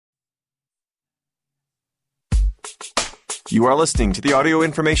You are listening to the Audio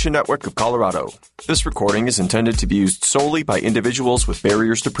Information Network of Colorado. This recording is intended to be used solely by individuals with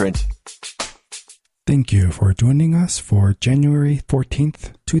barriers to print. Thank you for joining us for January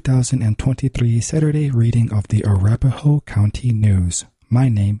 14th, 2023 Saturday reading of the Arapahoe County News. My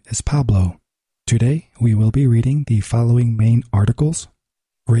name is Pablo. Today, we will be reading the following main articles.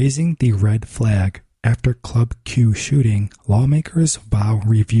 Raising the Red Flag. After Club Q shooting, lawmakers vow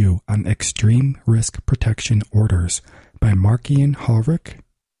review on extreme risk protection orders by Markian Hallrick.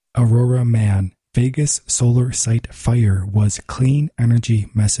 Aurora Man. Vegas solar site fire was clean energy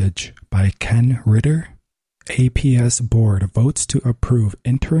message by Ken Ritter. APS board votes to approve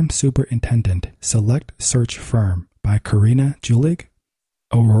interim superintendent select search firm by Karina Julig.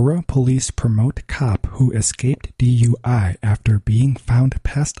 Aurora police promote cop who escaped DUI after being found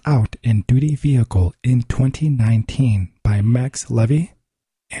passed out in duty vehicle in 2019 by Max Levy.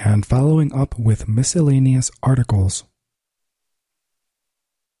 And following up with miscellaneous articles.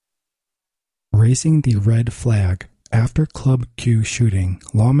 Raising the Red Flag. After Club Q shooting,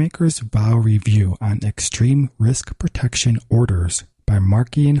 lawmakers vow review on extreme risk protection orders by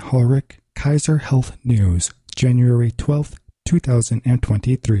Markian Hallrick, Kaiser Health News, January 12,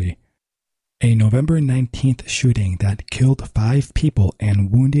 2023. A November 19th shooting that killed 5 people and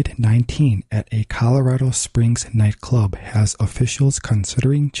wounded 19 at a Colorado Springs nightclub has officials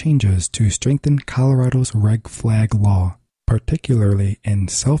considering changes to strengthen Colorado's Red Flag law, particularly in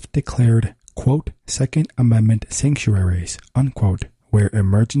self-declared quote, Second Amendment sanctuaries, unquote, where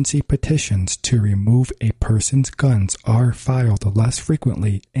emergency petitions to remove a person's guns are filed less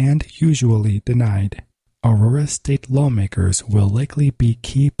frequently and usually denied. Aurora state lawmakers will likely be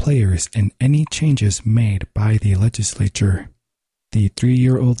key players in any changes made by the legislature. The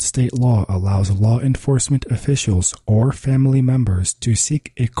 3-year-old state law allows law enforcement officials or family members to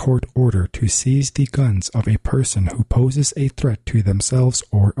seek a court order to seize the guns of a person who poses a threat to themselves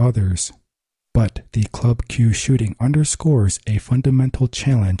or others. But the Club Q shooting underscores a fundamental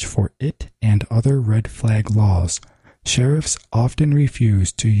challenge for it and other red flag laws. Sheriffs often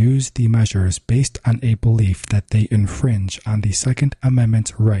refuse to use the measures based on a belief that they infringe on the Second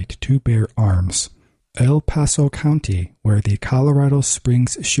Amendment's right to bear arms. El Paso County, where the Colorado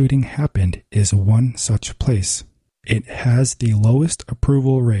Springs shooting happened, is one such place. It has the lowest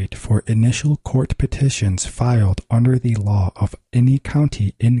approval rate for initial court petitions filed under the law of any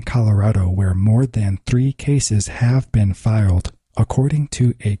county in Colorado where more than 3 cases have been filed, according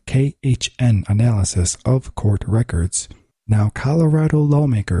to a KHN analysis of court records. Now, Colorado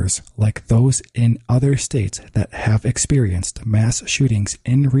lawmakers, like those in other states that have experienced mass shootings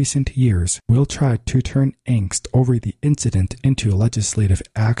in recent years, will try to turn angst over the incident into legislative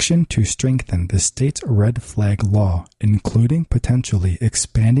action to strengthen the state's red flag law, including potentially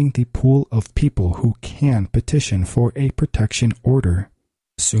expanding the pool of people who can petition for a protection order.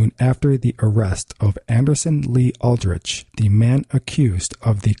 Soon after the arrest of Anderson Lee Aldrich, the man accused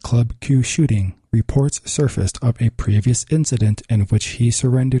of the Club Q shooting, reports surfaced of a previous incident in which he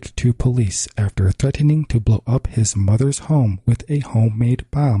surrendered to police after threatening to blow up his mother's home with a homemade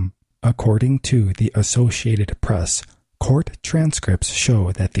bomb. According to the Associated Press, court transcripts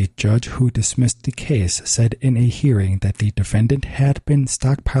show that the judge who dismissed the case said in a hearing that the defendant had been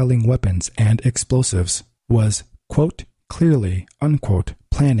stockpiling weapons and explosives, was, quote, clearly, unquote,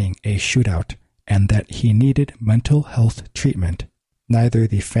 planning a shootout, and that he needed mental health treatment. Neither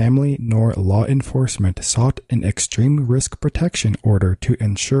the family nor law enforcement sought an extreme risk protection order to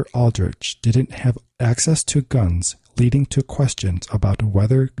ensure Aldrich didn't have access to guns, leading to questions about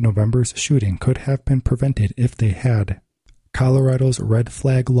whether November's shooting could have been prevented if they had. Colorado's red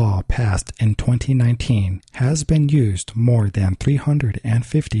flag law passed in 2019 has been used more than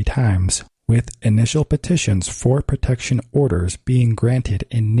 350 times, with initial petitions for protection orders being granted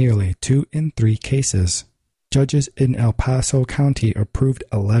in nearly 2 in 3 cases. Judges in El Paso County approved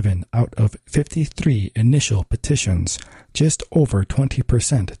 11 out of 53 initial petitions, just over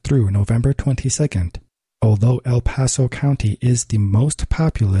 20% through November 22nd. Although El Paso County is the most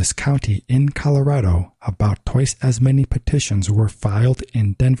populous county in Colorado, about twice as many petitions were filed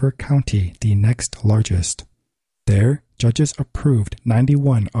in Denver County, the next largest. There, judges approved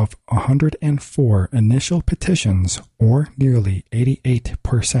 91 of 104 initial petitions, or nearly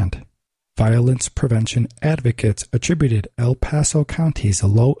 88%. Violence prevention advocates attributed El Paso County's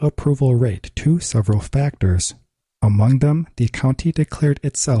low approval rate to several factors. Among them, the county declared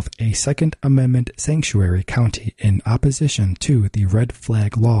itself a Second Amendment sanctuary county in opposition to the red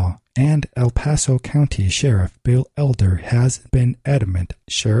flag law, and El Paso County Sheriff Bill Elder has been adamant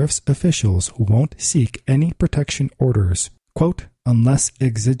sheriff's officials won't seek any protection orders, quote, unless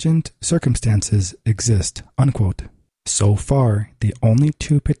exigent circumstances exist, unquote. So far, the only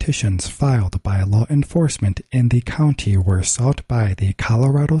 2 petitions filed by law enforcement in the county were sought by the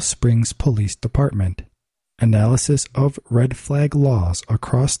Colorado Springs Police Department. Analysis of red flag laws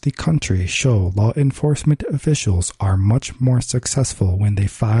across the country show law enforcement officials are much more successful when they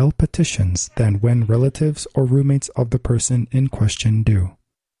file petitions than when relatives or roommates of the person in question do.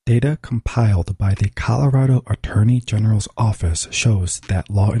 Data compiled by the Colorado Attorney General's office shows that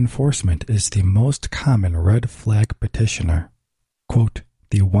law enforcement is the most common red flag petitioner. Quote,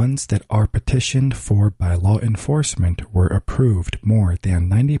 "The ones that are petitioned for by law enforcement were approved more than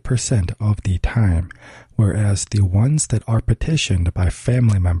 90% of the time, whereas the ones that are petitioned by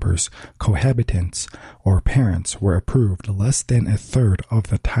family members, cohabitants, or parents were approved less than a third of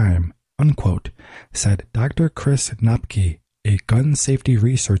the time," unquote, said Dr. Chris Knopke, a gun safety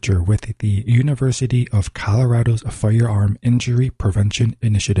researcher with the University of Colorado's Firearm Injury Prevention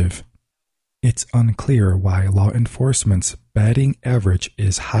Initiative. It's unclear why law enforcement's batting average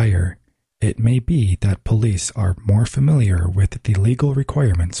is higher. It may be that police are more familiar with the legal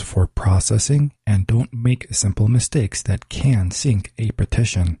requirements for processing and don't make simple mistakes that can sink a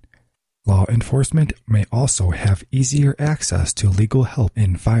petition. Law enforcement may also have easier access to legal help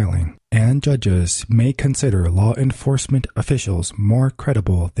in filing, and judges may consider law enforcement officials more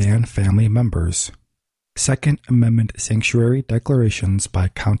credible than family members. Second Amendment sanctuary declarations by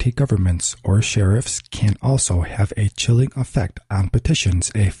county governments or sheriffs can also have a chilling effect on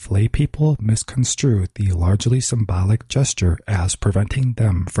petitions if laypeople misconstrue the largely symbolic gesture as preventing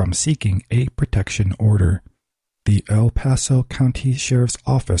them from seeking a protection order. The El Paso County Sheriff's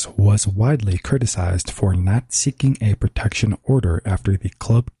Office was widely criticized for not seeking a protection order after the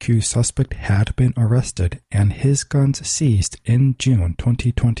Club Q suspect had been arrested and his guns seized in June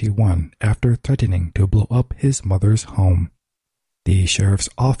 2021 after threatening to blow up his mother's home. The Sheriff's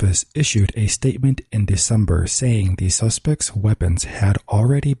Office issued a statement in December saying the suspect's weapons had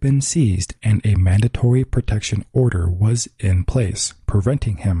already been seized and a mandatory protection order was in place,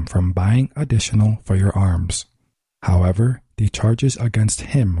 preventing him from buying additional firearms. However, the charges against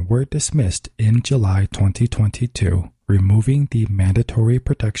him were dismissed in July 2022, removing the mandatory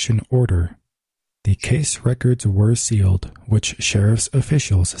protection order. The case records were sealed, which sheriff's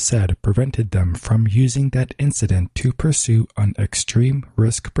officials said prevented them from using that incident to pursue an extreme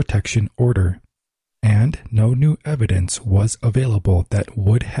risk protection order. And no new evidence was available that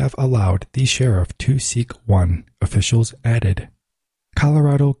would have allowed the sheriff to seek one, officials added.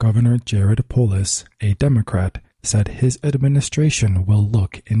 Colorado Governor Jared Polis, a Democrat, said his administration will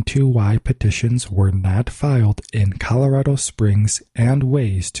look into why petitions were not filed in Colorado Springs and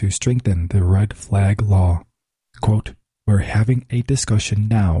ways to strengthen the red flag law. Quote, "We're having a discussion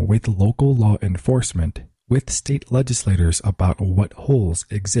now with local law enforcement, with state legislators about what holes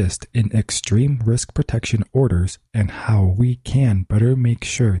exist in extreme risk protection orders and how we can better make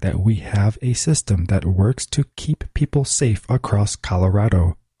sure that we have a system that works to keep people safe across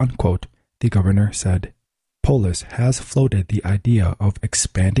Colorado," unquote, the governor said. Polis has floated the idea of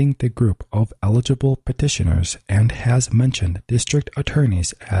expanding the group of eligible petitioners and has mentioned district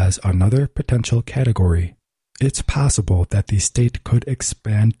attorneys as another potential category. It's possible that the state could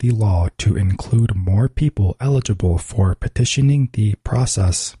expand the law to include more people eligible for petitioning the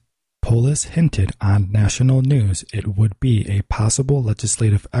process. Polis hinted on national news it would be a possible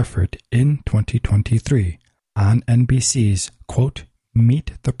legislative effort in 2023 on NBC's, quote,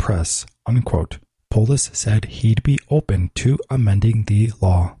 "Meet the Press," unquote. Polis said he'd be open to amending the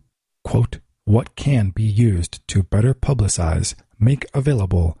law. Quote, "What can be used to better publicize, make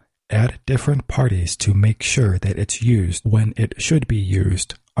available, add different parties to make sure that it's used when it should be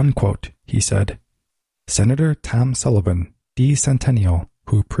used," unquote, he said. Senator Tom Sullivan, D. Centennial,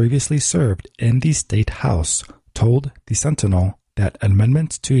 who previously served in the state house, told the Sentinel that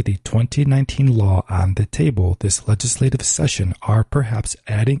amendments to the 2019 law on the table this legislative session are perhaps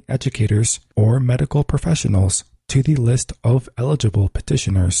adding educators or medical professionals to the list of eligible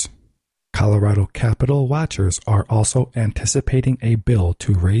petitioners. Colorado Capitol watchers are also anticipating a bill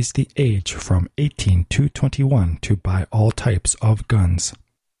to raise the age from 18 to 21 to buy all types of guns.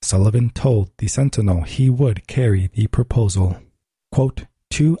 Sullivan told the Sentinel he would carry the proposal. Quote,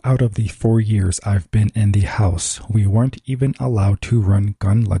 "2 out of the 4 years I've been in the House, we weren't even allowed to run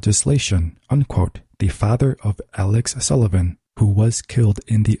gun legislation," unquote, the father of Alex Sullivan, who was killed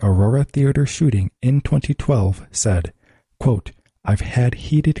in the Aurora Theater shooting in 2012, said, quote, "I've had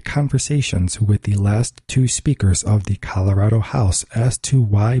heated conversations with the last 2 speakers of the Colorado House as to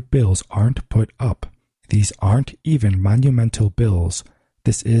why bills aren't put up. These aren't even monumental bills.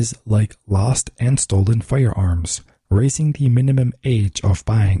 This is like lost and stolen firearms. Raising the minimum age of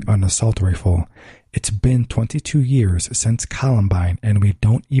buying an assault rifle. It's been 22 years since Columbine and we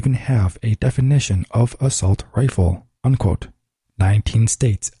don't even have a definition of assault rifle, unquote. 19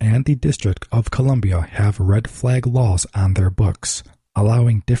 states and the District of Columbia have red flag laws on their books,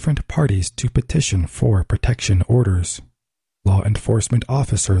 allowing different parties to petition for protection orders. Law enforcement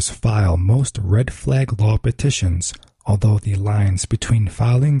officers file most red flag law petitions, although the lines between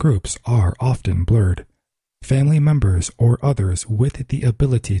filing groups are often blurred. Family members or others with the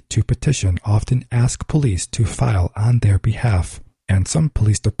ability to petition often ask police to file on their behalf, and some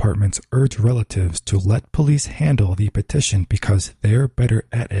police departments urge relatives to let police handle the petition because they're better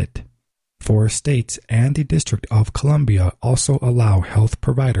at it. 4 states and the District of Columbia also allow health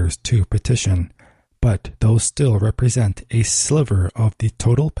providers to petition, but those still represent a sliver of the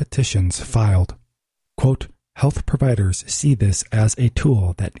total petitions filed. Quote, health providers see this as a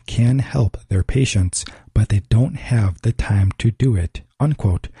tool that can help their patients, but they don't have the time to do it,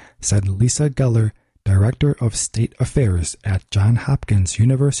 unquote, said Lisa Geller, Director of State Affairs at Johns Hopkins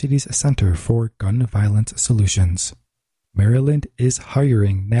University's Center for Gun Violence Solutions. Maryland is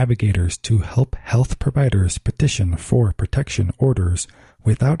hiring navigators to help health providers petition for protection orders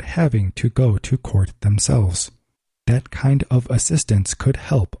without having to go to court themselves. That kind of assistance could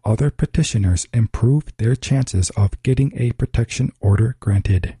help other petitioners improve their chances of getting a protection order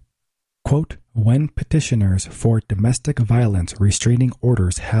granted. Quote, when petitioners for domestic violence restraining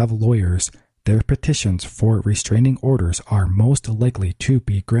orders have lawyers, their petitions for restraining orders are most likely to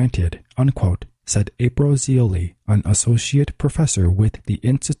be granted, unquote, said April Zioli, an associate professor with the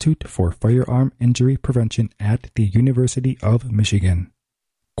Institute for Firearm Injury Prevention at the University of Michigan.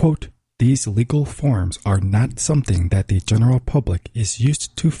 Quote, these legal forms are not something that the general public is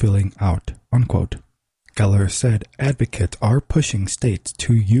used to filling out, unquote. Geller said advocates are pushing states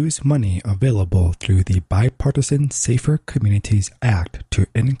to use money available through the bipartisan Safer Communities Act to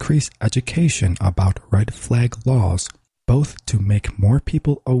increase education about red flag laws, both to make more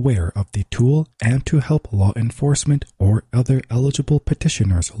people aware of the tool and to help law enforcement or other eligible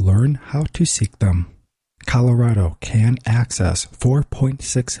petitioners learn how to seek them. Colorado can access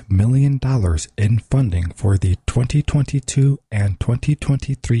 $4.6 million in funding for the 2022 and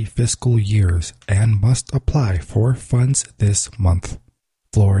 2023 fiscal years and must apply for funds this month.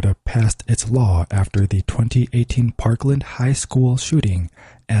 Florida passed its law after the 2018 Parkland High School shooting,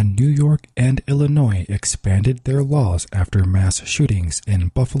 and New York and Illinois expanded their laws after mass shootings in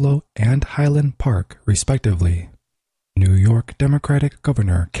Buffalo and Highland Park, respectively. New York Democratic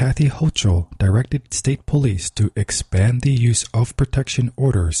Governor Kathy Hochul directed state police to expand the use of protection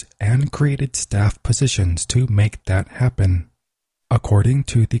orders and created staff positions to make that happen. According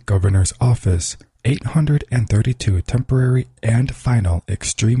to the governor's office, 832 temporary and final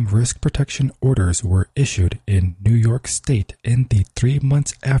extreme risk protection orders were issued in New York State in the 3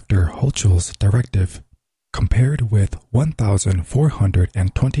 months after Hochul's directive, compared with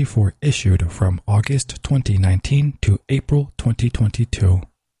 1,424 issued from August 2019 to April 2022.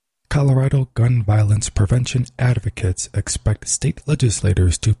 Colorado gun violence prevention advocates expect state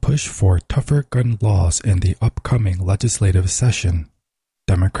legislators to push for tougher gun laws in the upcoming legislative session.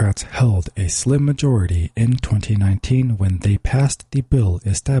 Democrats held a slim majority in 2019 when they passed the bill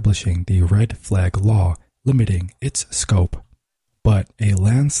establishing the red flag law, limiting its scope. But a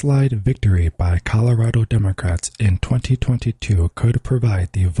landslide victory by Colorado Democrats in 2022 could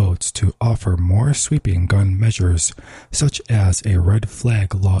provide the votes to offer more sweeping gun measures, such as a red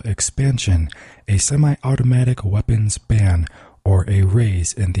flag law expansion, a semi-automatic weapons ban, or a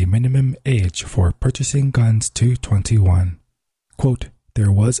raise in the minimum age for purchasing guns to 21. Quote,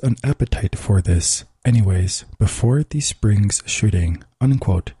 there was an appetite for this, anyways, before the spring's shooting,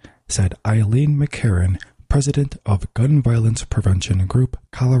 unquote, said Eileen McCarran, president of Gun Violence Prevention Group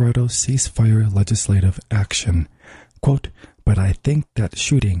Colorado Ceasefire Legislative Action. Quote, but I think that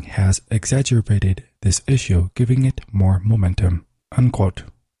shooting has exacerbated this issue, giving it more momentum, unquote.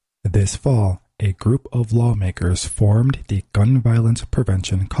 This fall, a group of lawmakers formed the Gun Violence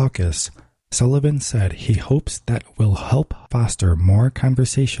Prevention Caucus. Sullivan said he hopes that will help foster more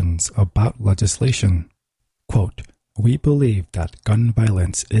conversations about legislation. Quote, we believe that gun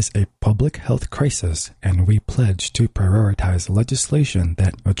violence is a public health crisis, and we pledge to prioritize legislation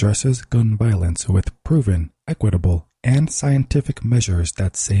that addresses gun violence with proven, equitable, and scientific measures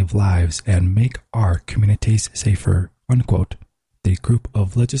that save lives and make our communities safer, unquote, the group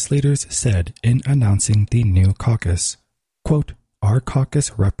of legislators said in announcing the new caucus. Quote, our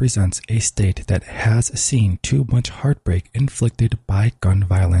caucus represents a state that has seen too much heartbreak inflicted by gun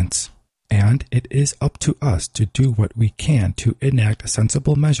violence. And it is up to us to do what we can to enact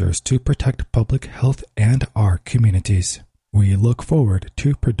sensible measures to protect public health and our communities. We look forward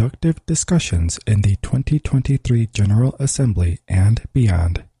to productive discussions in the 2023 General Assembly and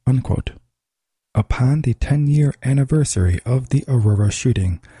beyond, unquote. Upon the 10-year anniversary of the Aurora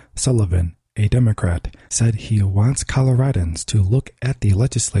shooting, Sullivan, a Democrat, said he wants Coloradans to look at the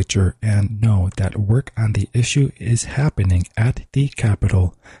legislature and know that work on the issue is happening at the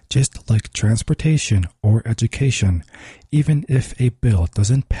Capitol, just like transportation or education, even if a bill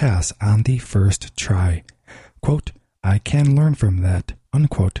doesn't pass on the first try. Quote, I can learn from that,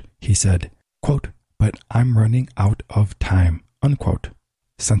 unquote, he said. Quote, but I'm running out of time, unquote.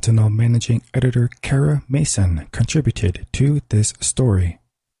 Sentinel managing editor Kara Mason contributed to this story.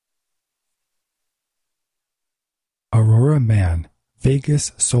 Aurora Man,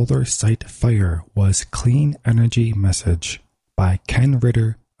 Vegas solar site fire was clean energy message by Ken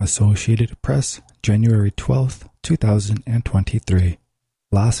Ritter, Associated Press, January 12, 2023.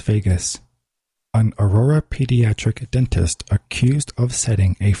 Las Vegas. An Aurora pediatric dentist accused of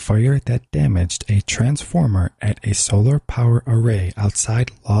setting a fire that damaged a transformer at a solar power array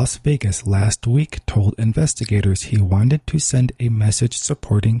outside Las Vegas last week told investigators he wanted to send a message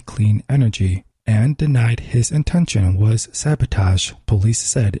supporting clean energy and denied his intention was sabotage, police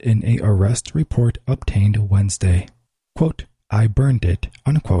said in a arrest report obtained Wednesday. Quote, I burned it,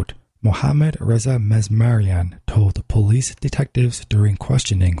 unquote. Mohammad Reza Mesmarian told police detectives during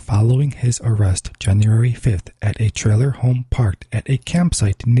questioning following his arrest January 5th at a trailer home parked at a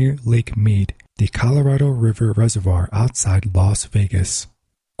campsite near Lake Mead, the Colorado River Reservoir outside Las Vegas.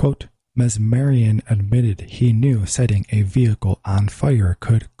 Quote, Mesmarian admitted he knew setting a vehicle on fire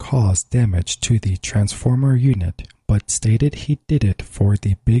could cause damage to the transformer unit, but stated he did it for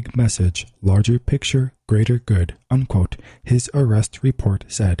the big message, larger picture, greater good, unquote, his arrest report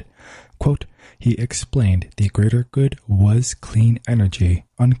said. Quote, he explained the greater good was clean energy,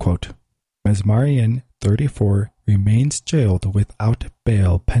 unquote. Mesmarian, 34, remains jailed without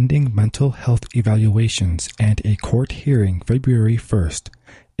bail pending mental health evaluations and a court hearing February 1st.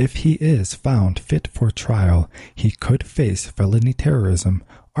 If he is found fit for trial, he could face felony terrorism,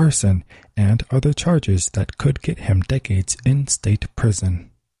 arson, and other charges that could get him decades in state prison.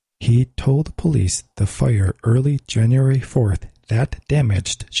 He told police the fire early January 4th that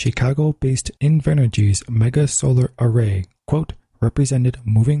damaged Chicago-based Invenergy's mega solar array, quote, represented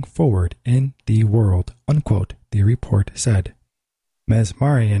moving forward in the world, unquote, the report said.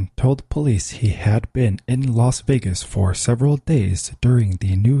 Mesmarian told police he had been in Las Vegas for several days during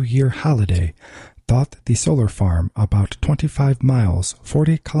the New Year holiday, thought the solar farm about 25 miles,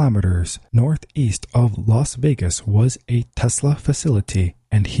 40 kilometers northeast of Las Vegas was a Tesla facility,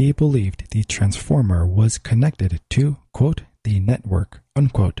 and he believed the transformer was connected to, quote, the network,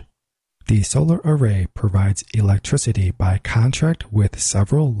 unquote. The solar array provides electricity by contract with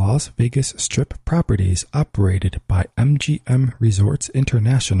several Las Vegas Strip properties operated by MGM Resorts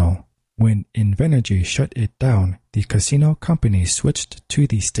International. When Invenergy shut it down, the casino company switched to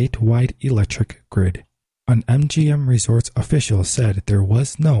the statewide electric grid. An MGM Resorts official said there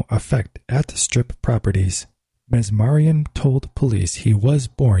was no effect at Strip properties. Mesmarian told police he was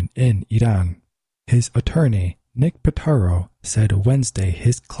born in Iran. His attorney, Nick Pitaro, said Wednesday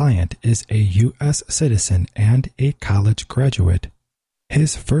his client is a U.S. citizen and a college graduate.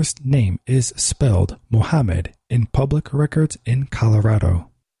 His first name is spelled Mohammed in public records in Colorado.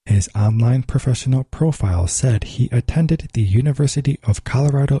 His online professional profile said he attended the University of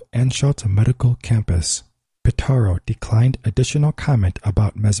Colorado Anschutz Medical Campus. Pitaro declined additional comment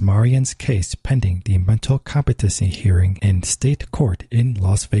about Mesmarian's case pending the mental competency hearing in state court in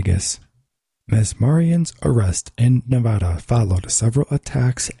Las Vegas. Mesmarian's arrest in Nevada followed several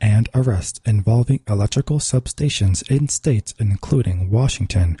attacks and arrests involving electrical substations in states including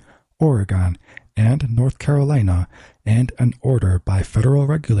Washington, Oregon, and North Carolina, and an order by federal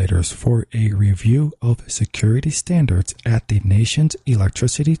regulators for a review of security standards at the nation's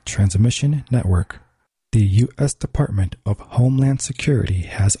electricity transmission network. The U.S. Department of Homeland Security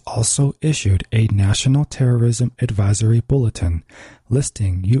has also issued a National Terrorism Advisory Bulletin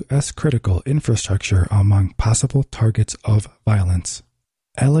listing U.S. critical infrastructure among possible targets of violence.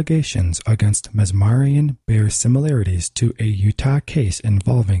 Allegations against Mesmarian bear similarities to a Utah case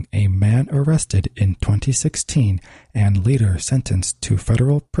involving a man arrested in 2016 and later sentenced to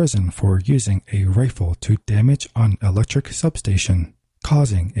federal prison for using a rifle to damage an electric substation,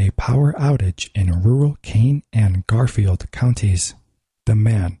 causing a power outage in rural Kane and Garfield counties. The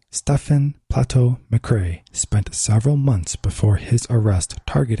man, Stephen Plateau McRae, spent several months before his arrest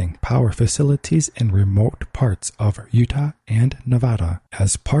targeting power facilities in remote parts of Utah and Nevada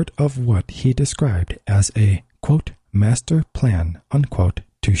as part of what he described as a, quote, master plan, unquote,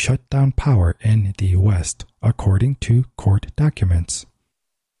 to shut down power in the West, according to court documents.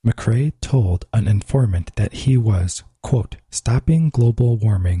 McRae told an informant that he was, quote, stopping global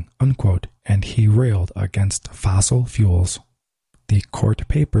warming, unquote, and he railed against fossil fuels. The court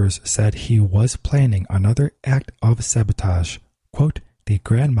papers said he was planning another act of sabotage, quote, the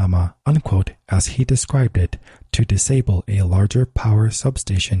grandmama, unquote, as he described it, to disable a larger power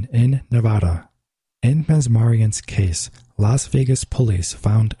substation in Nevada. In Mesmarian's case, Las Vegas police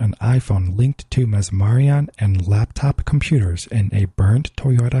found an iPhone linked to Mesmarian and laptop computers in a burned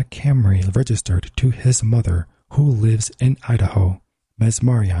Toyota Camry registered to his mother, who lives in Idaho.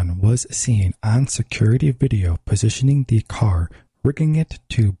 Mesmarian was seen on security video positioning the car, rigging it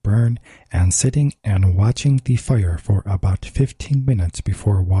to burn, and sitting and watching the fire for about 15 minutes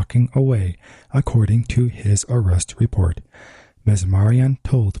before walking away, according to his arrest report. Mesmarian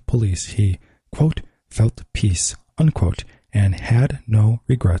told police he, quote, felt peace, unquote, and had no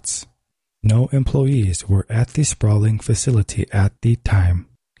regrets. No employees were at the sprawling facility at the time.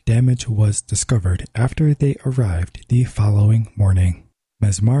 Damage was discovered after they arrived the following morning.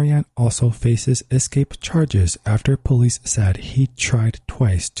 Mesmarian also faces escape charges after police said he tried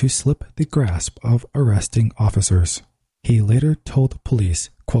twice to slip the grasp of arresting officers. He later told police,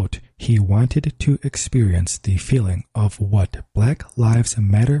 quote, he wanted to experience the feeling of what Black Lives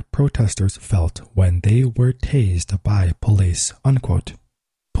Matter protesters felt when they were tased by police, unquote.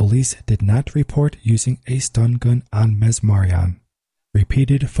 Police did not report using a stun gun on Mesmarian.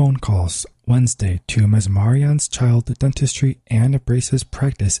 Repeated phone calls Wednesday to Mesmarian's child dentistry and braces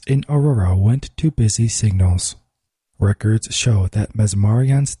practice in Aurora went to busy signals. Records show that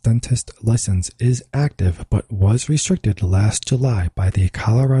Mesmarian's dentist license is active but was restricted last July by the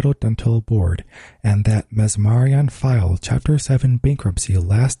Colorado Dental Board, and that Mesmarian filed Chapter 7 bankruptcy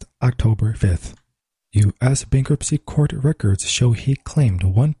last October 5th. U.S. bankruptcy court records show he claimed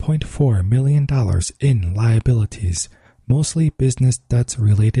 $1.4 million in liabilities, mostly business debts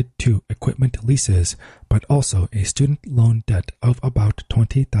related to equipment leases, but also a student loan debt of about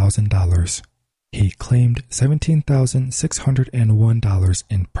 $20,000. He claimed $17,601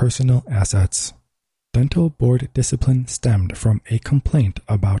 in personal assets. Dental board discipline stemmed from a complaint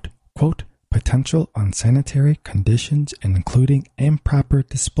about, quote, potential unsanitary conditions including improper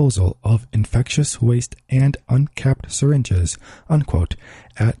disposal of infectious waste and uncapped syringes, unquote,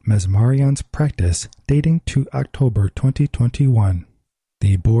 at Mesmarian's practice dating to October 2021.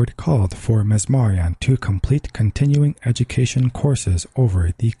 The board called for Mesmarian to complete continuing education courses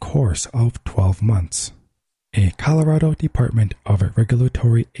over the course of 12 months. A Colorado Department of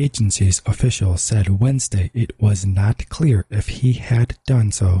Regulatory Agencies official said Wednesday it was not clear if he had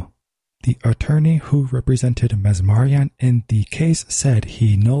done so. The attorney who represented Mesmarian in the case said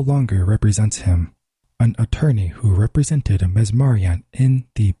he no longer represents him. An attorney who represented Mesmarian in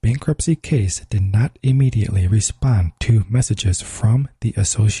the bankruptcy case did not immediately respond to messages from the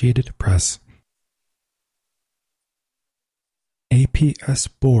Associated Press. APS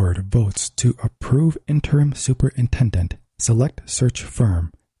Board votes to approve interim superintendent, select search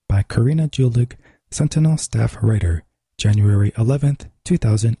firm, by Karina Julig, Sentinel staff writer, January 11,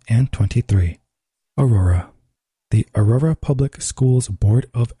 2023. Aurora. The Aurora Public Schools Board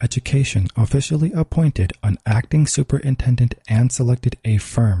of Education officially appointed an acting superintendent and selected a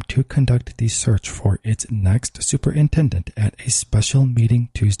firm to conduct the search for its next superintendent at a special meeting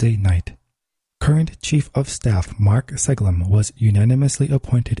Tuesday night. Current Chief of Staff Mark Seglem was unanimously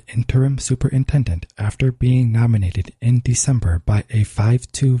appointed interim superintendent after being nominated in December by a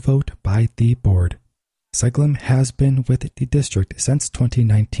 5-2 vote by the board. Seglem has been with the district since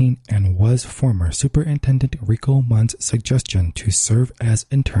 2019 and was former Superintendent Rico Munn's suggestion to serve as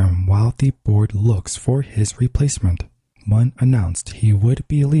interim while the board looks for his replacement. Munn announced he would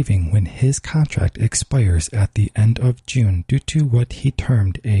be leaving when his contract expires at the end of June due to what he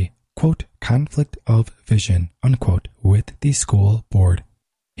termed a, quote, conflict of vision, unquote, with the school board.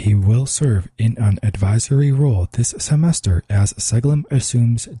 He will serve in an advisory role this semester as Seglem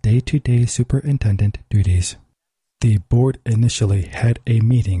assumes day-to-day superintendent duties. The board initially had a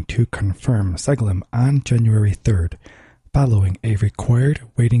meeting to confirm Seglem on January 3rd, following a required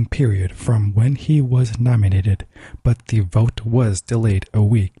waiting period from when he was nominated, but the vote was delayed a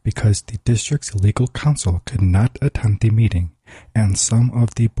week because the district's legal counsel could not attend the meeting, and some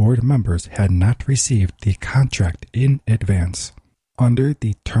of the board members had not received the contract in advance. Under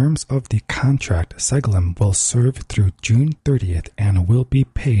the terms of the contract, Seglem will serve through June 30th and will be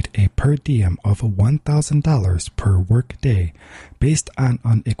paid a per diem of $1,000 per workday, based on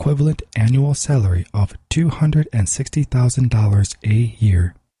an equivalent annual salary of $260,000 a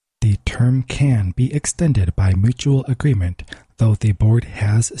year. The term can be extended by mutual agreement, though the board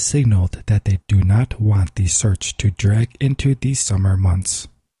has signaled that they do not want the search to drag into the summer months.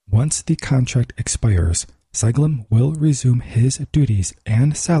 Once the contract expires, Seglem will resume his duties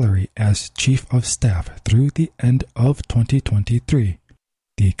and salary as Chief of Staff through the end of 2023.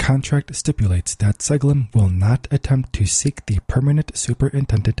 The contract stipulates that Seglem will not attempt to seek the permanent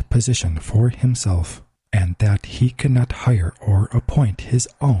superintendent position for himself, and that he cannot hire or appoint his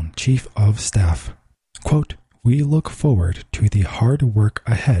own Chief of Staff. Quote, "We look forward to the hard work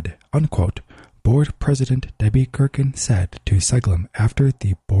ahead," unquote, Board President Debbie Gerken said to Seglem after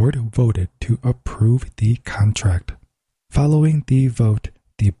the board voted to approve the contract. Following the vote,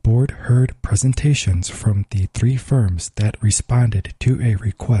 the board heard presentations from the three firms that responded to a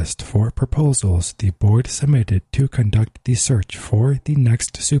request for proposals the board submitted to conduct the search for the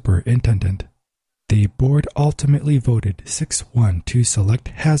next superintendent. The board ultimately voted 6-1 to select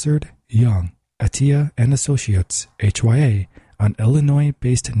Hazard, Young, Attia and Associates, HYA, an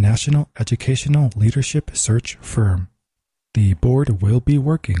Illinois-based national educational leadership search firm. The board will be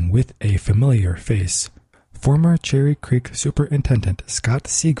working with a familiar face. Former Cherry Creek Superintendent Scott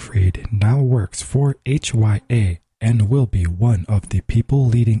Siegfried now works for HYA and will be one of the people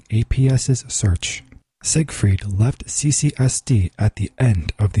leading APS's search. Siegfried left CCSD at the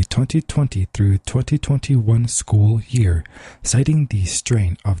end of the 2020 through 2021 school year, citing the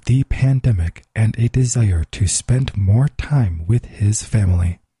strain of the pandemic and a desire to spend more time with his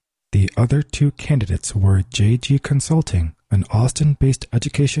family. The other two candidates were JG Consulting, an Austin-based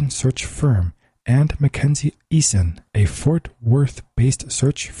education search firm, and Mackenzie Eason, a Fort Worth-based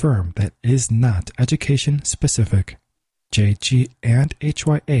search firm that is not education-specific. JG and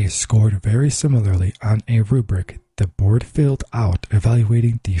HYA scored very similarly on a rubric the board filled out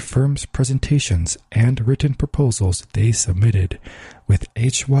evaluating the firm's presentations and written proposals they submitted, with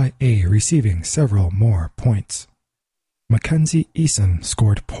HYA receiving several more points. Mackenzie Eason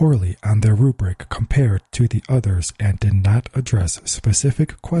scored poorly on the rubric compared to the others and did not address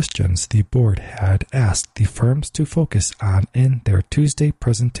specific questions the board had asked the firms to focus on in their Tuesday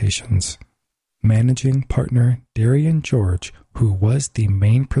presentations. Managing partner Darian George, who was the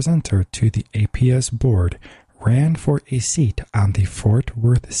main presenter to the APS board, ran for a seat on the Fort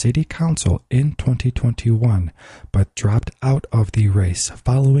Worth City Council in 2021, but dropped out of the race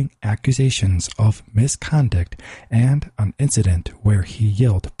following accusations of misconduct and an incident where he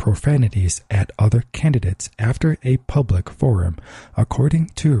yelled profanities at other candidates after a public forum,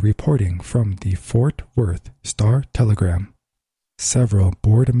 according to reporting from the Fort Worth Star-Telegram. Several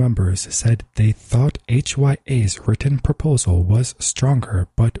board members said they thought HYA's written proposal was stronger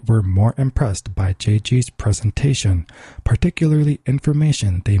but were more impressed by JG's presentation, particularly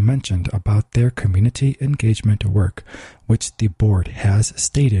information they mentioned about their community engagement work, which the board has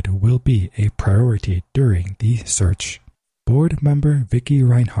stated will be a priority during the search. Board member Vicki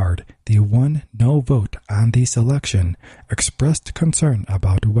Reinhardt, the one no vote on the selection, expressed concern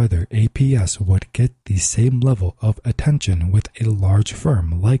about whether APS would get the same level of attention with a large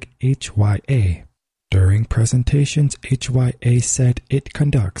firm like HYA. During presentations, HYA said it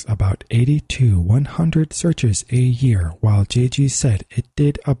conducts about 80 to 100 searches a year, while JG said it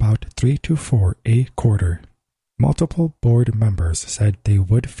did about 3 to 4 a quarter. Multiple board members said they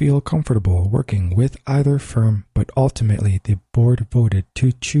would feel comfortable working with either firm, but ultimately the board voted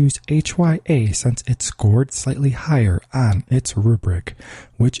to choose HYA since it scored slightly higher on its rubric,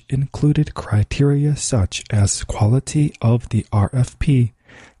 which included criteria such as quality of the RFP,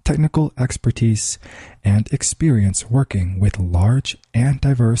 technical expertise, and experience working with large and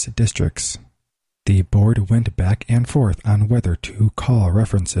diverse districts. The board went back and forth on whether to call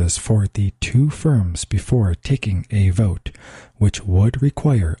references for the two firms before taking a vote, which would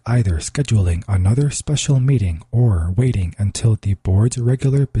require either scheduling another special meeting or waiting until the board's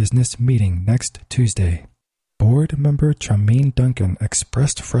regular business meeting next Tuesday. Board member Trameen Duncan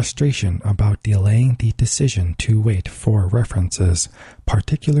expressed frustration about delaying the decision to wait for references,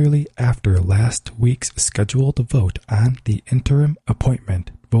 particularly after last week's scheduled vote on the interim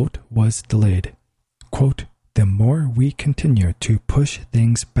appointment vote was delayed. Quote, "The more we continue to push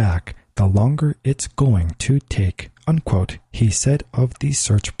things back, the longer it's going to take," unquote, he said of the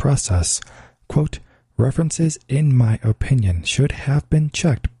search process. Quote, "References, in my opinion, should have been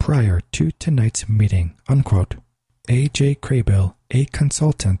checked prior to tonight's meeting," unquote. A.J. Craybill, a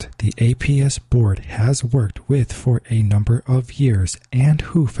consultant the APS board has worked with for a number of years and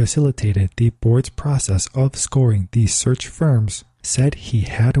who facilitated the board's process of scoring these search firms, said he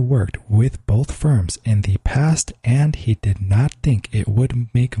had worked with both firms in the past and he did not think it would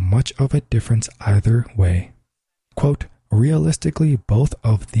make much of a difference either way. Quote, Realistically, both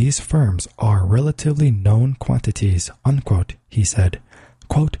of these firms are relatively known quantities, unquote, he said.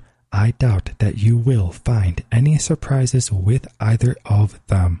 Quote, I doubt that you will find any surprises with either of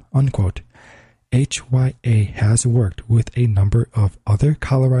them, unquote. HYA has worked with a number of other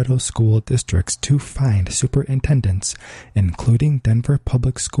Colorado school districts to find superintendents, including Denver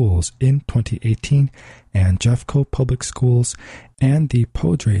Public Schools in 2018 and Jeffco Public Schools and the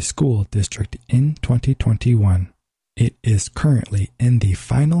Padre School District in 2021. It is currently in the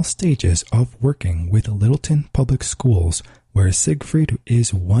final stages of working with Littleton Public Schools, where Siegfried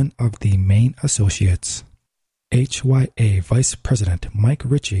is one of the main associates. HYA Vice President Mike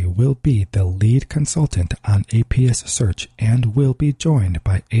Ritchie will be the lead consultant on APS search and will be joined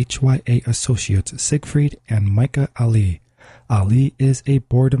by HYA associates Siegfried and Micah Ali. Ali is a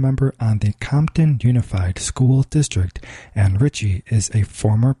board member on the Compton Unified School District, and Ritchie is a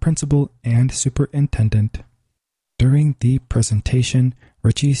former principal and superintendent. During the presentation,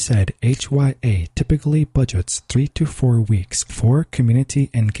 Ritchie said HYA typically budgets 3 to 4 weeks for community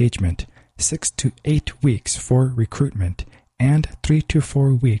engagement, 6 to 8 weeks for recruitment, and 3 to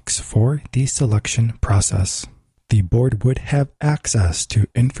 4 weeks for the selection process. The board would have access to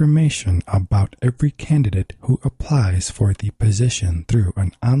information about every candidate who applies for the position through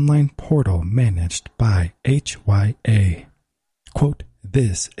an online portal managed by HYA. Quote,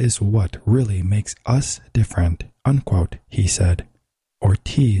 this is what really makes us different, unquote, he said.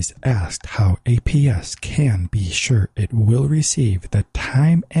 Ortiz asked how APS can be sure it will receive the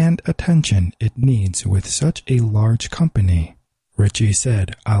time and attention it needs with such a large company. Ritchie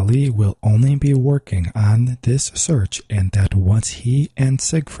said Ali will only be working on this search and that once he and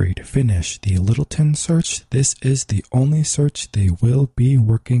Siegfried finish the Littleton search, this is the only search they will be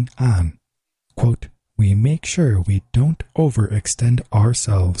working on. Quote, we make sure we don't overextend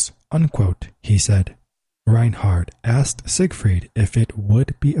ourselves, unquote, he said. Reinhardt asked Siegfried if it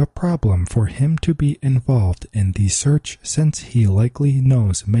would be a problem for him to be involved in the search since he likely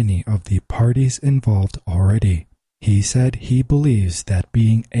knows many of the parties involved already. He said he believes that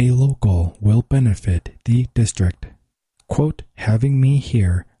being a local will benefit the district. Quote, having me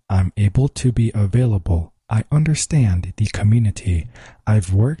here, I'm able to be available. I understand the community.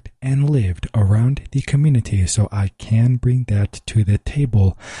 I've worked and lived around the community, so I can bring that to the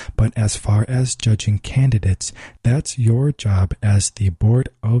table. But as far as judging candidates, that's your job as the Board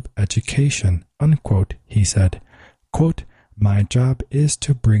of Education, unquote, he said. Quote, my job is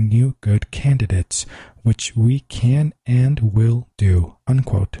to bring you good candidates, which we can and will do,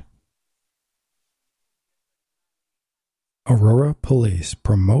 unquote. Aurora police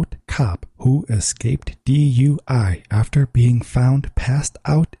promote cop who escaped DUI after being found passed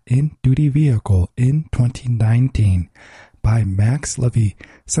out in duty vehicle in 2019 by Max Levy,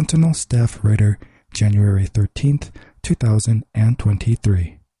 Sentinel staff writer, January 13th,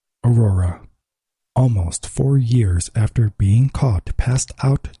 2023. Aurora. Almost 4 years after being caught passed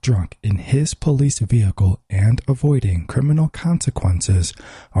out drunk in his police vehicle and avoiding criminal consequences,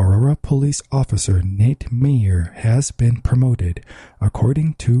 Aurora police officer Nate Meyer has been promoted,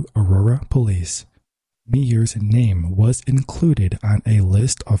 according to Aurora Police. Meyer's name was included on a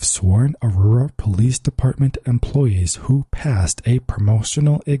list of sworn Aurora Police Department employees who passed a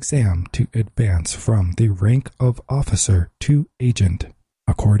promotional exam to advance from the rank of officer to agent.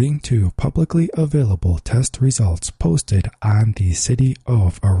 According to publicly available test results posted on the City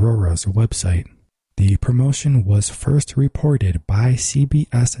of Aurora's website, the promotion was first reported by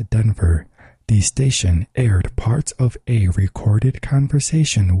CBS Denver. The station aired parts of a recorded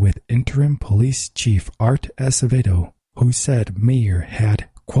conversation with interim police chief Art Acevedo, who said Meyer had,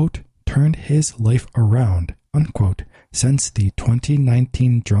 quote, turned his life around, unquote, since the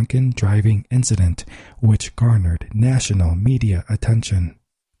 2019 drunken driving incident, which garnered national media attention.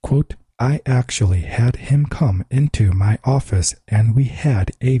 Quote, I actually had him come into my office and we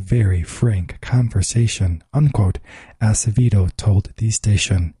had a very frank conversation, unquote, Acevedo told the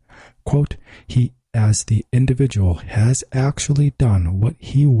station. Quote, he, as the individual, has actually done what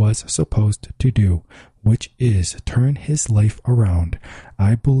he was supposed to do, which is turn his life around.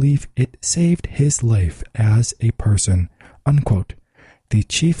 I believe it saved his life as a person, unquote. The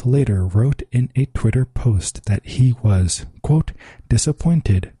chief later wrote in a Twitter post that he was, quote,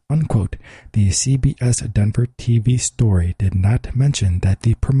 disappointed, unquote. The CBS Denver TV story did not mention that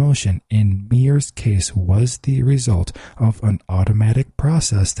the promotion in Meyer's case was the result of an automatic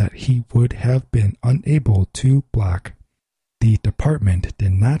process that he would have been unable to block. The department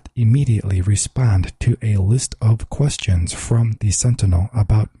did not immediately respond to a list of questions from the Sentinel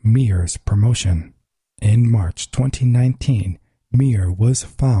about Meyer's promotion. In March 2019, Meir was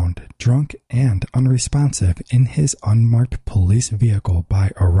found drunk and unresponsive in his unmarked police vehicle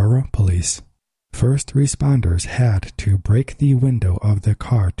by Aurora police. First responders had to break the window of the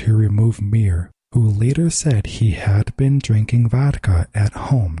car to remove Meir, who later said he had been drinking vodka at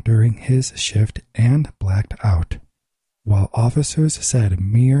home during his shift and blacked out. While officers said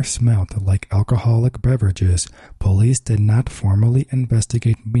Meir smelled like alcoholic beverages, police did not formally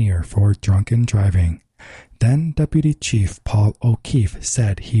investigate Meir for drunken driving. Then Deputy Chief Paul O'Keefe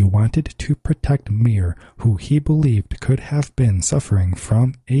said he wanted to protect Meir, who he believed could have been suffering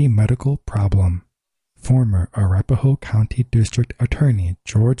from a medical problem. Former Arapahoe County District Attorney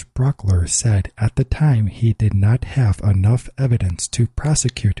George Brockler said at the time he did not have enough evidence to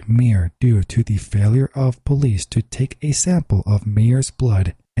prosecute Meir due to the failure of police to take a sample of Meir's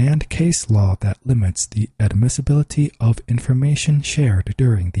blood and case law that limits the admissibility of information shared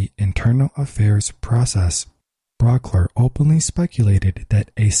during the internal affairs process. Brockler openly speculated that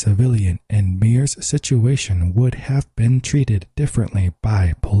a civilian in Meir's situation would have been treated differently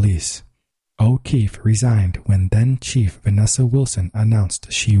by police. O'Keefe resigned when then-Chief Vanessa Wilson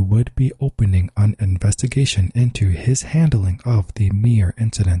announced she would be opening an investigation into his handling of the Meir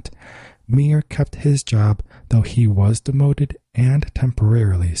incident. Meir kept his job, though he was demoted and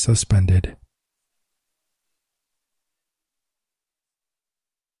temporarily suspended.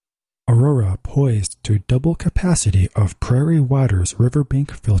 Aurora poised to double capacity of Prairie Water's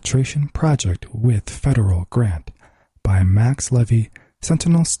Riverbank Filtration Project with federal grant. By Max Levy,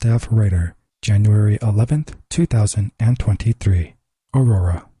 Sentinel staff writer. January 11, 2023.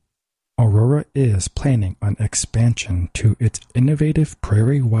 Aurora. Aurora is planning an expansion to its innovative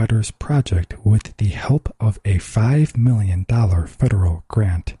Prairie Waters project with the help of a $5 million federal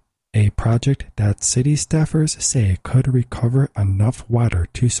grant, a project that city staffers say could recover enough water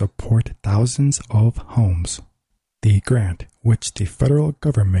to support thousands of homes. The grant, which the federal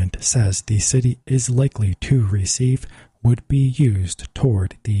government says the city is likely to receive, would be used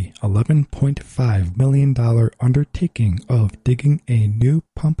toward the $11.5 million undertaking of digging a new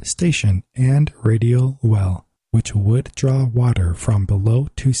pump station and radial well, which would draw water from below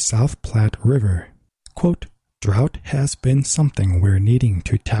to South Platte River. Quote, "Drought has been something we're needing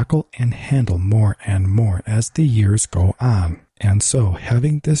to tackle and handle more and more as the years go on, and so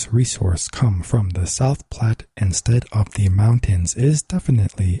having this resource come from the South Platte instead of the mountains is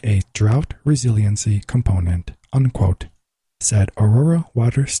definitely a drought resiliency component," unquote, said Aurora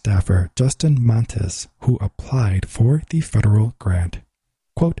Water staffer Justin Montes, who applied for the federal grant.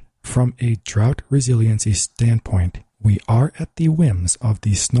 Quote, "From a drought resiliency standpoint, we are at the whims of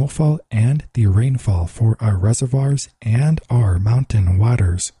the snowfall and the rainfall for our reservoirs and our mountain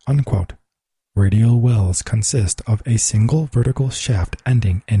waters," unquote. Radial wells consist of a single vertical shaft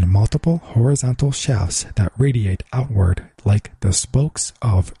ending in multiple horizontal shafts that radiate outward like the spokes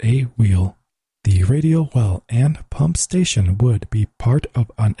of a wheel. The radial well and pump station would be part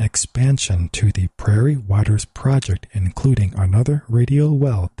of an expansion to the Prairie Waters project, including another radial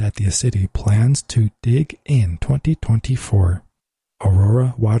well that the city plans to dig in 2024.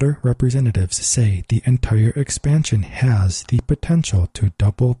 Aurora Water representatives say the entire expansion has the potential to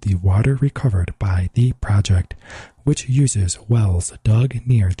double the water recovered by the project, which uses wells dug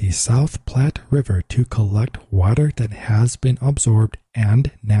near the South Platte River to collect water that has been absorbed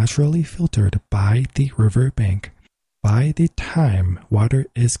and naturally filtered by the riverbank. By the time water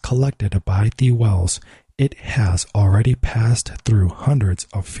is collected by the wells, it has already passed through hundreds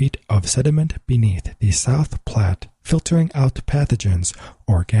of feet of sediment beneath the South Platte, filtering out pathogens,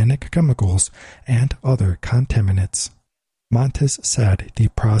 organic chemicals, and other contaminants. Montes said the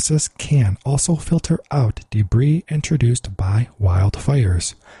process can also filter out debris introduced by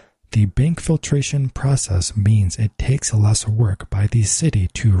wildfires. The bank filtration process means it takes less work by the city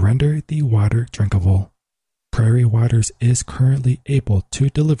to render the water drinkable. Prairie Waters is currently able to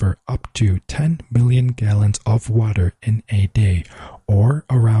deliver up to 10 million gallons of water in a day, or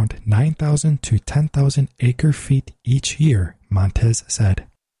around 9,000 to 10,000 acre-feet each year, Montes said.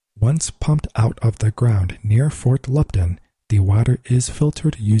 Once pumped out of the ground near Fort Lupton, the water is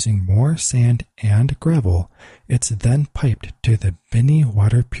filtered using more sand and gravel. It's then piped to the Binney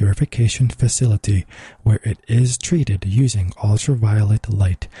Water Purification Facility, where it is treated using ultraviolet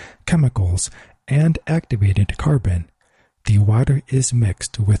light, chemicals, and activated carbon. The water is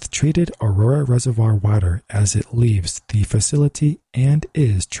mixed with treated Aurora Reservoir water as it leaves the facility and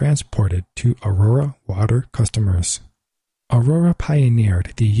is transported to Aurora Water customers. Aurora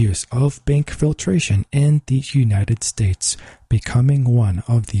pioneered the use of bank filtration in the United States, becoming one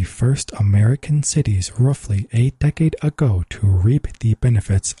of the first American cities roughly a decade ago to reap the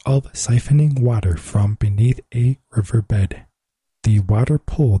benefits of siphoning water from beneath a riverbed. The water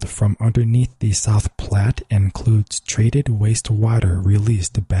pulled from underneath the South Platte includes treated wastewater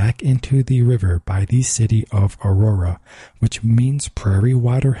released back into the river by the city of Aurora, which means Prairie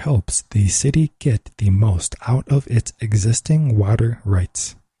Water helps the city get the most out of its existing water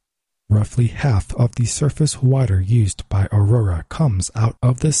rights. Roughly half of the surface water used by Aurora comes out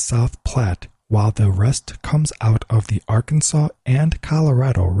of the South Platte, while the rest comes out of the Arkansas and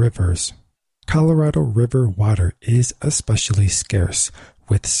Colorado rivers. Colorado River water is especially scarce,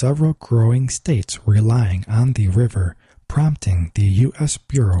 with several growing states relying on the river, prompting the U.S.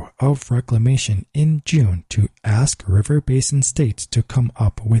 Bureau of Reclamation in June to ask river basin states to come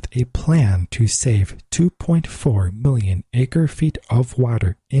up with a plan to save 2.4 million acre-feet of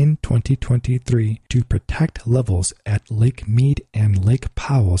water in 2023 to protect levels at Lake Mead and Lake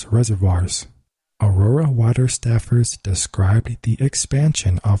Powell's reservoirs. Aurora water staffers described the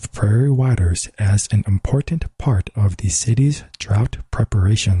expansion of Prairie Waters as an important part of the city's drought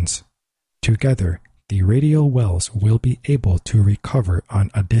preparations. Together, the radial wells will be able to recover an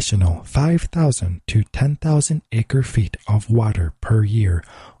additional 5,000 to 10,000 acre-feet of water per year,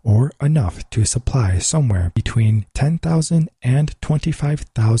 or enough to supply somewhere between 10,000 and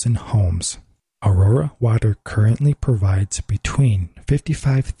 25,000 homes. Aurora Water currently provides between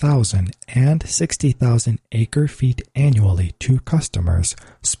 55,000 and 60,000 acre-feet annually to customers,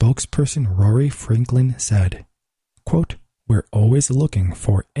 spokesperson Rory Franklin said. Quote, "We're always looking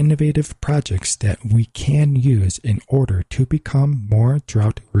for innovative projects that we can use in order to become more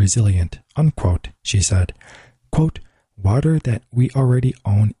drought resilient," unquote, she said. Quote, "Water that we already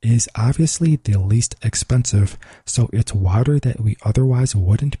own is obviously the least expensive, so it's water that we otherwise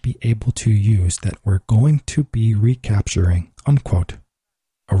wouldn't be able to use that we're going to be recapturing," unquote.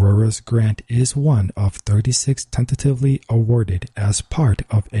 Aurora's grant is one of 36 tentatively awarded as part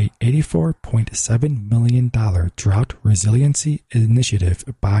of a $84.7 million drought resiliency initiative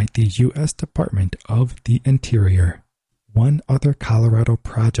by the U.S. Department of the Interior. One other Colorado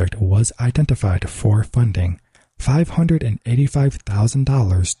project was identified for funding,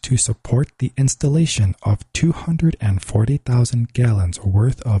 $585,000 to support the installation of 240,000 gallons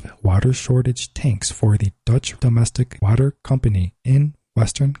worth of water shortage tanks for the Dutch Domestic Water Company in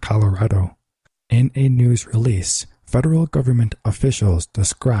western Colorado. In a news release, federal government officials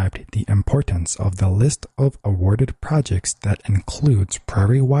described the importance of the list of awarded projects that includes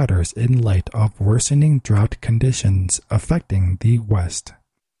Prairie Waters in light of worsening drought conditions affecting the West.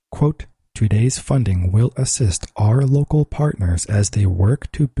 Quote, "Today's funding will assist our local partners as they work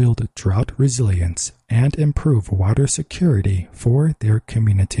to build drought resilience and improve water security for their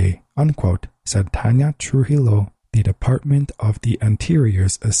community," unquote, said Tanya Trujillo, the Department of the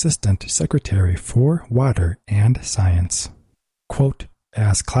Interior's Assistant Secretary for Water and Science. Quote,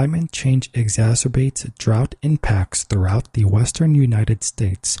 "As climate change exacerbates drought impacts throughout the western United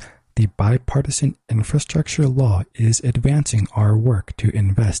States, the bipartisan infrastructure law is advancing our work to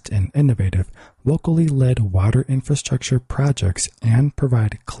invest in innovative, locally led water infrastructure projects and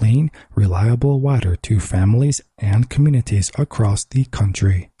provide clean, reliable water to families and communities across the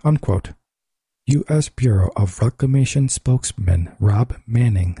country," unquote. U.S. Bureau of Reclamation spokesman Rob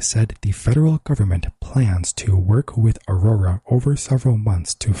Manning said the federal government plans to work with Aurora over several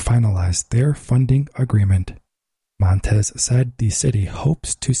months to finalize their funding agreement. Montez said the city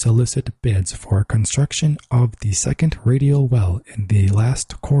hopes to solicit bids for construction of the second radial well in the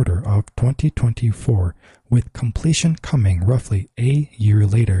last quarter of 2024, with completion coming roughly a year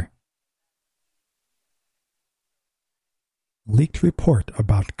later. Leaked report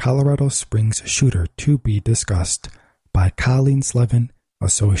about Colorado Springs shooter to be discussed by Colleen Slevin,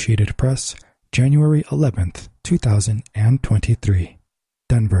 Associated Press, January 11, 2023.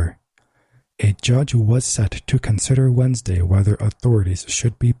 Denver. A judge was set to consider Wednesday whether authorities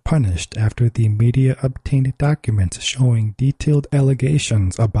should be punished after the media obtained documents showing detailed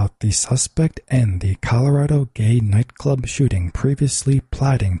allegations about the suspect in the Colorado gay nightclub shooting previously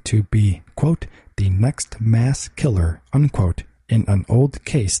plotting to be, quote, "the next mass killer," unquote, in an old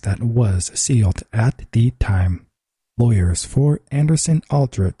case that was sealed at the time. Lawyers for Anderson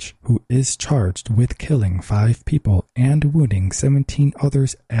Aldrich, who is charged with killing 5 people and wounding 17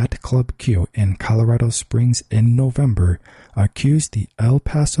 others at Club Q in Colorado Springs in November, accused the El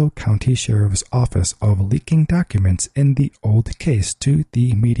Paso County Sheriff's Office of leaking documents in the old case to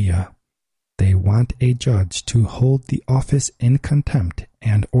the media. They want a judge to hold the office in contempt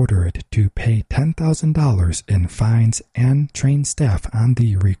and order it to pay $10,000 in fines and train staff on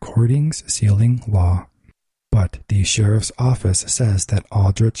the recordings sealing law. But the sheriff's office says that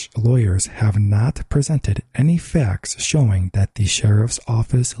Aldrich lawyers have not presented any facts showing that the sheriff's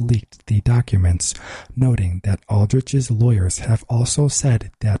office leaked the documents, noting that Aldrich's lawyers have also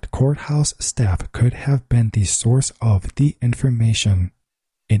said that courthouse staff could have been the source of the information.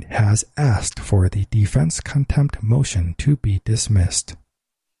 It has asked for the defense contempt motion to be dismissed.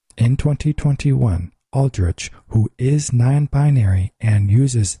 In 2021, Aldrich, who is non-binary and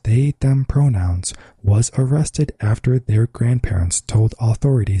uses they/them pronouns, was arrested after their grandparents told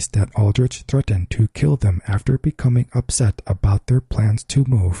authorities that Aldrich threatened to kill them after becoming upset about their plans to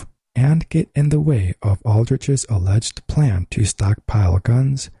move and get in the way of Aldrich's alleged plan to stockpile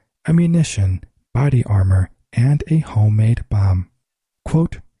guns, ammunition, body armor, and a homemade bomb.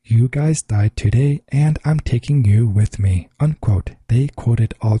 Quote, "You guys died today and I'm taking you with me," unquote. They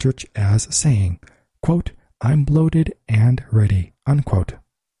quoted Aldrich as saying, quote, "I'm bloated and ready," unquote.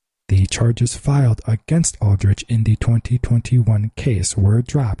 The charges filed against Aldrich in the 2021 case were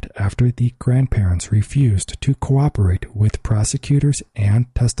dropped after the grandparents refused to cooperate with prosecutors and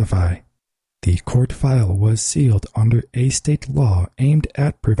testify. The court file was sealed under a state law aimed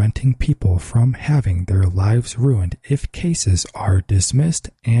at preventing people from having their lives ruined if cases are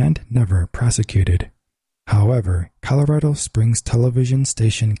dismissed and never prosecuted. However, Colorado Springs television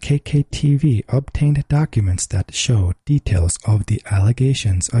station KKTV obtained documents that show details of the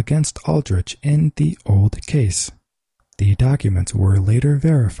allegations against Aldrich in the old case. The documents were later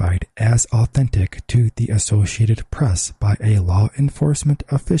verified as authentic to the Associated Press by a law enforcement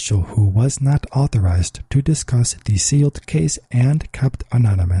official who was not authorized to discuss the sealed case and kept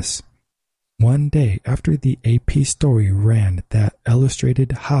anonymous. One day after the AP story ran that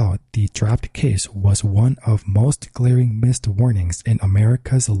illustrated how the dropped case was one of most glaring missed warnings in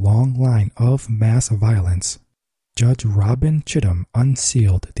America's long line of mass violence, Judge Robin Chittum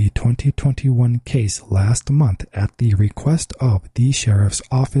unsealed the 2021 case last month at the request of the Sheriff's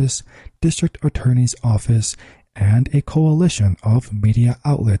Office, District Attorney's Office, and a coalition of media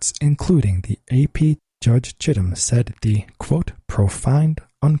outlets, including the AP. Judge Chittum said the, quote, "profound,"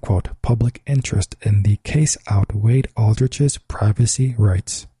 unquote, public interest in the case outweighed Aldrich's privacy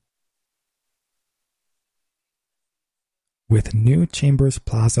rights. With new Chambers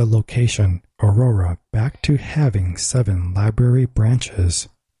Plaza location, Aurora back to having 7 library branches,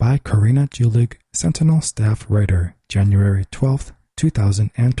 by Karina Julig, Sentinel staff writer, January 12,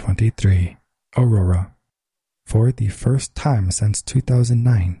 2023. Aurora. For the first time since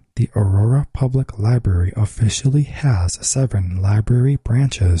 2009, the Aurora Public Library officially has 7 library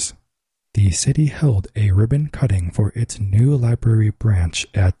branches. The city held a ribbon cutting for its new library branch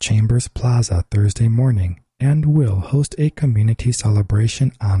at Chambers Plaza Thursday morning and will host a community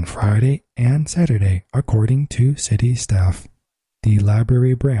celebration on Friday and Saturday, according to city staff. The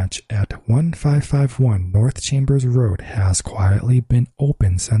library branch at 1551 North Chambers Road has quietly been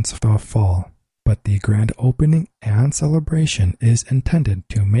open since the fall, but the grand opening and celebration is intended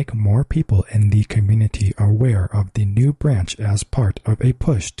to make more people in the community aware of the new branch as part of a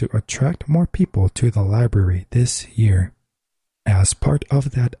push to attract more people to the library this year. As part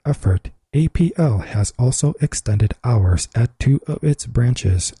of that effort, APL has also extended hours at 2 of its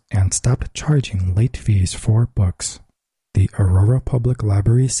branches and stopped charging late fees for books. The Aurora Public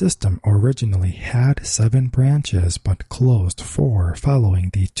Library system originally had 7 branches but closed 4 following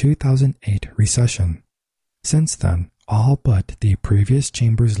the 2008 recession. Since then, all but the previous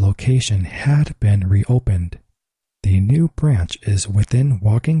Chambers location had been reopened. The new branch is within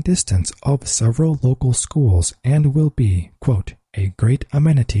walking distance of several local schools and will be, quote, "a great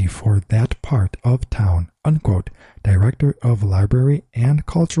amenity for that part of town," unquote, Director of Library and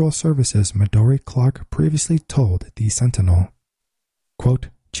Cultural Services Midori Clark previously told the Sentinel. Quote,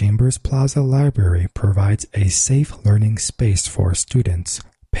 "Chambers Plaza Library provides a safe learning space for students,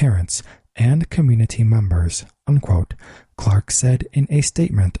 parents, and community members," unquote, Clark said in a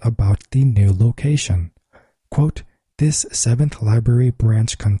statement about the new location. Quote, "This 7th library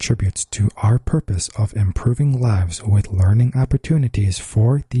branch contributes to our purpose of improving lives with learning opportunities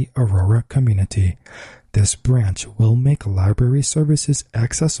for the Aurora community. This branch will make library services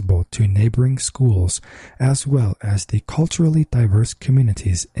accessible to neighboring schools, as well as the culturally diverse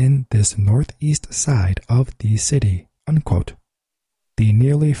communities in this northeast side of the city," unquote. The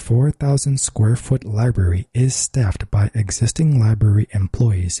nearly 4,000 square foot library is staffed by existing library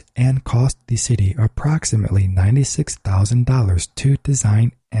employees and cost the city approximately $96,000 to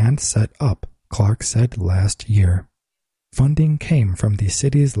design and set up, Clark said last year. Funding came from the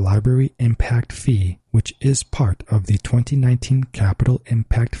city's Library Impact Fee, which is part of the 2019 Capital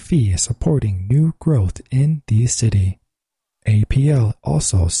Impact Fee supporting new growth in the city. APL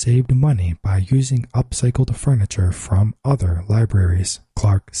also saved money by using upcycled furniture from other libraries,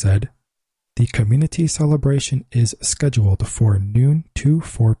 Clark said. The community celebration is scheduled for noon to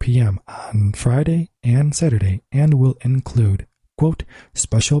 4 p.m. on Friday and Saturday and will include, quote,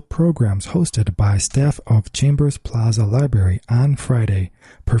 special programs hosted by staff of Chambers Plaza Library on Friday,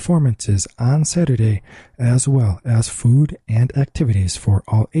 performances on Saturday, as well as food and activities for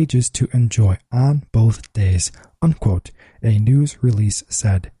all ages to enjoy on both days, unquote, a news release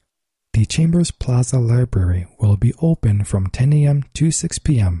said. The Chambers Plaza Library will be open from 10 a.m. to 6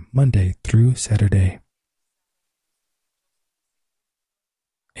 p.m. Monday through Saturday.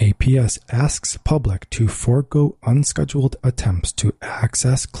 APS asks public to forego unscheduled attempts to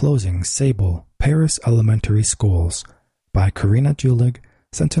access closing Sable Paris Elementary Schools by Karina Julig,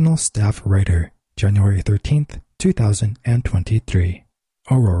 Sentinel staff writer, January 13, 2023.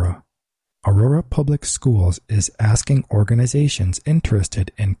 Aurora. Aurora Public Schools is asking organizations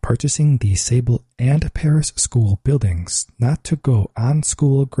interested in purchasing the Sable and Paris school buildings not to go on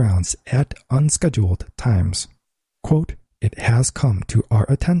school grounds at unscheduled times. Quote, it has come to our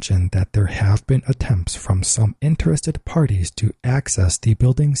attention that there have been attempts from some interested parties to access the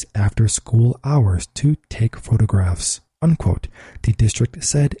buildings after school hours to take photographs, unquote, the district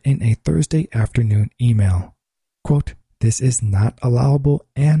said in a Thursday afternoon email. Quote, this is not allowable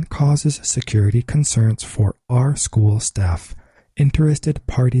and causes security concerns for our school staff. Interested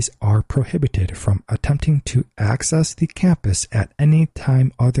parties are prohibited from attempting to access the campus at any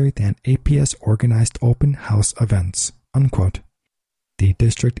time other than APS-organized open house events, unquote. The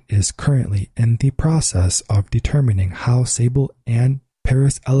district is currently in the process of determining how Sable and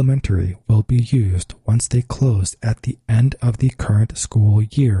Paris Elementary will be used once they close at the end of the current school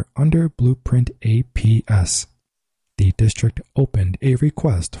year under Blueprint APS. The district opened a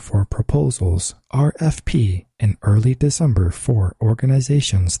request for proposals, RFP, in early December for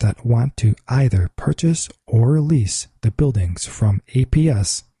organizations that want to either purchase or lease the buildings from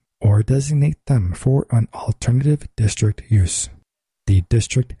APS or designate them for an alternative district use. The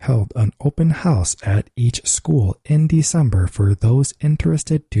district held an open house at each school in December for those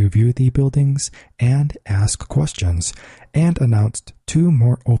interested to view the buildings and ask questions, and announced 2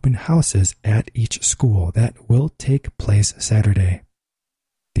 more open houses at each school that will take place Saturday.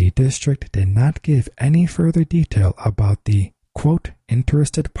 The district did not give any further detail about the, quote,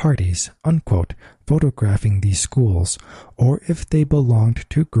 interested parties, unquote, photographing these schools, or if they belonged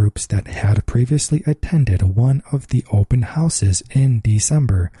to groups that had previously attended one of the open houses in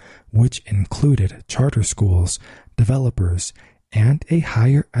December, which included charter schools, developers, and a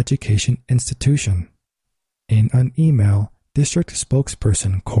higher education institution. In an email, district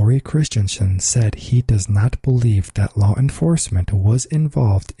spokesperson Corey Christensen said he does not believe that law enforcement was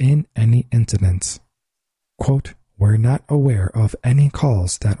involved in any incidents. Quote, we're not aware of any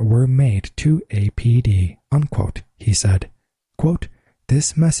calls that were made to APD, unquote, he said. Quote,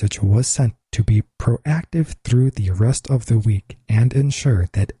 this message was sent to be proactive through the rest of the week and ensure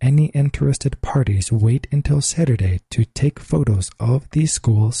that any interested parties wait until Saturday to take photos of these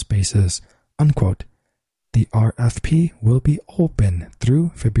school spaces, unquote. The RFP will be open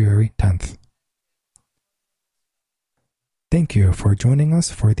through February 10th. Thank you for joining us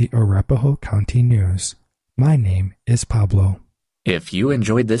for the Arapahoe County News. My name is Pablo. If you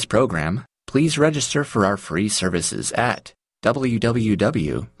enjoyed this program, please register for our free services at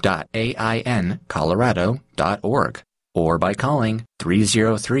www.aincolorado.org or by calling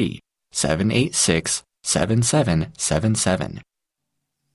 303-786-7777.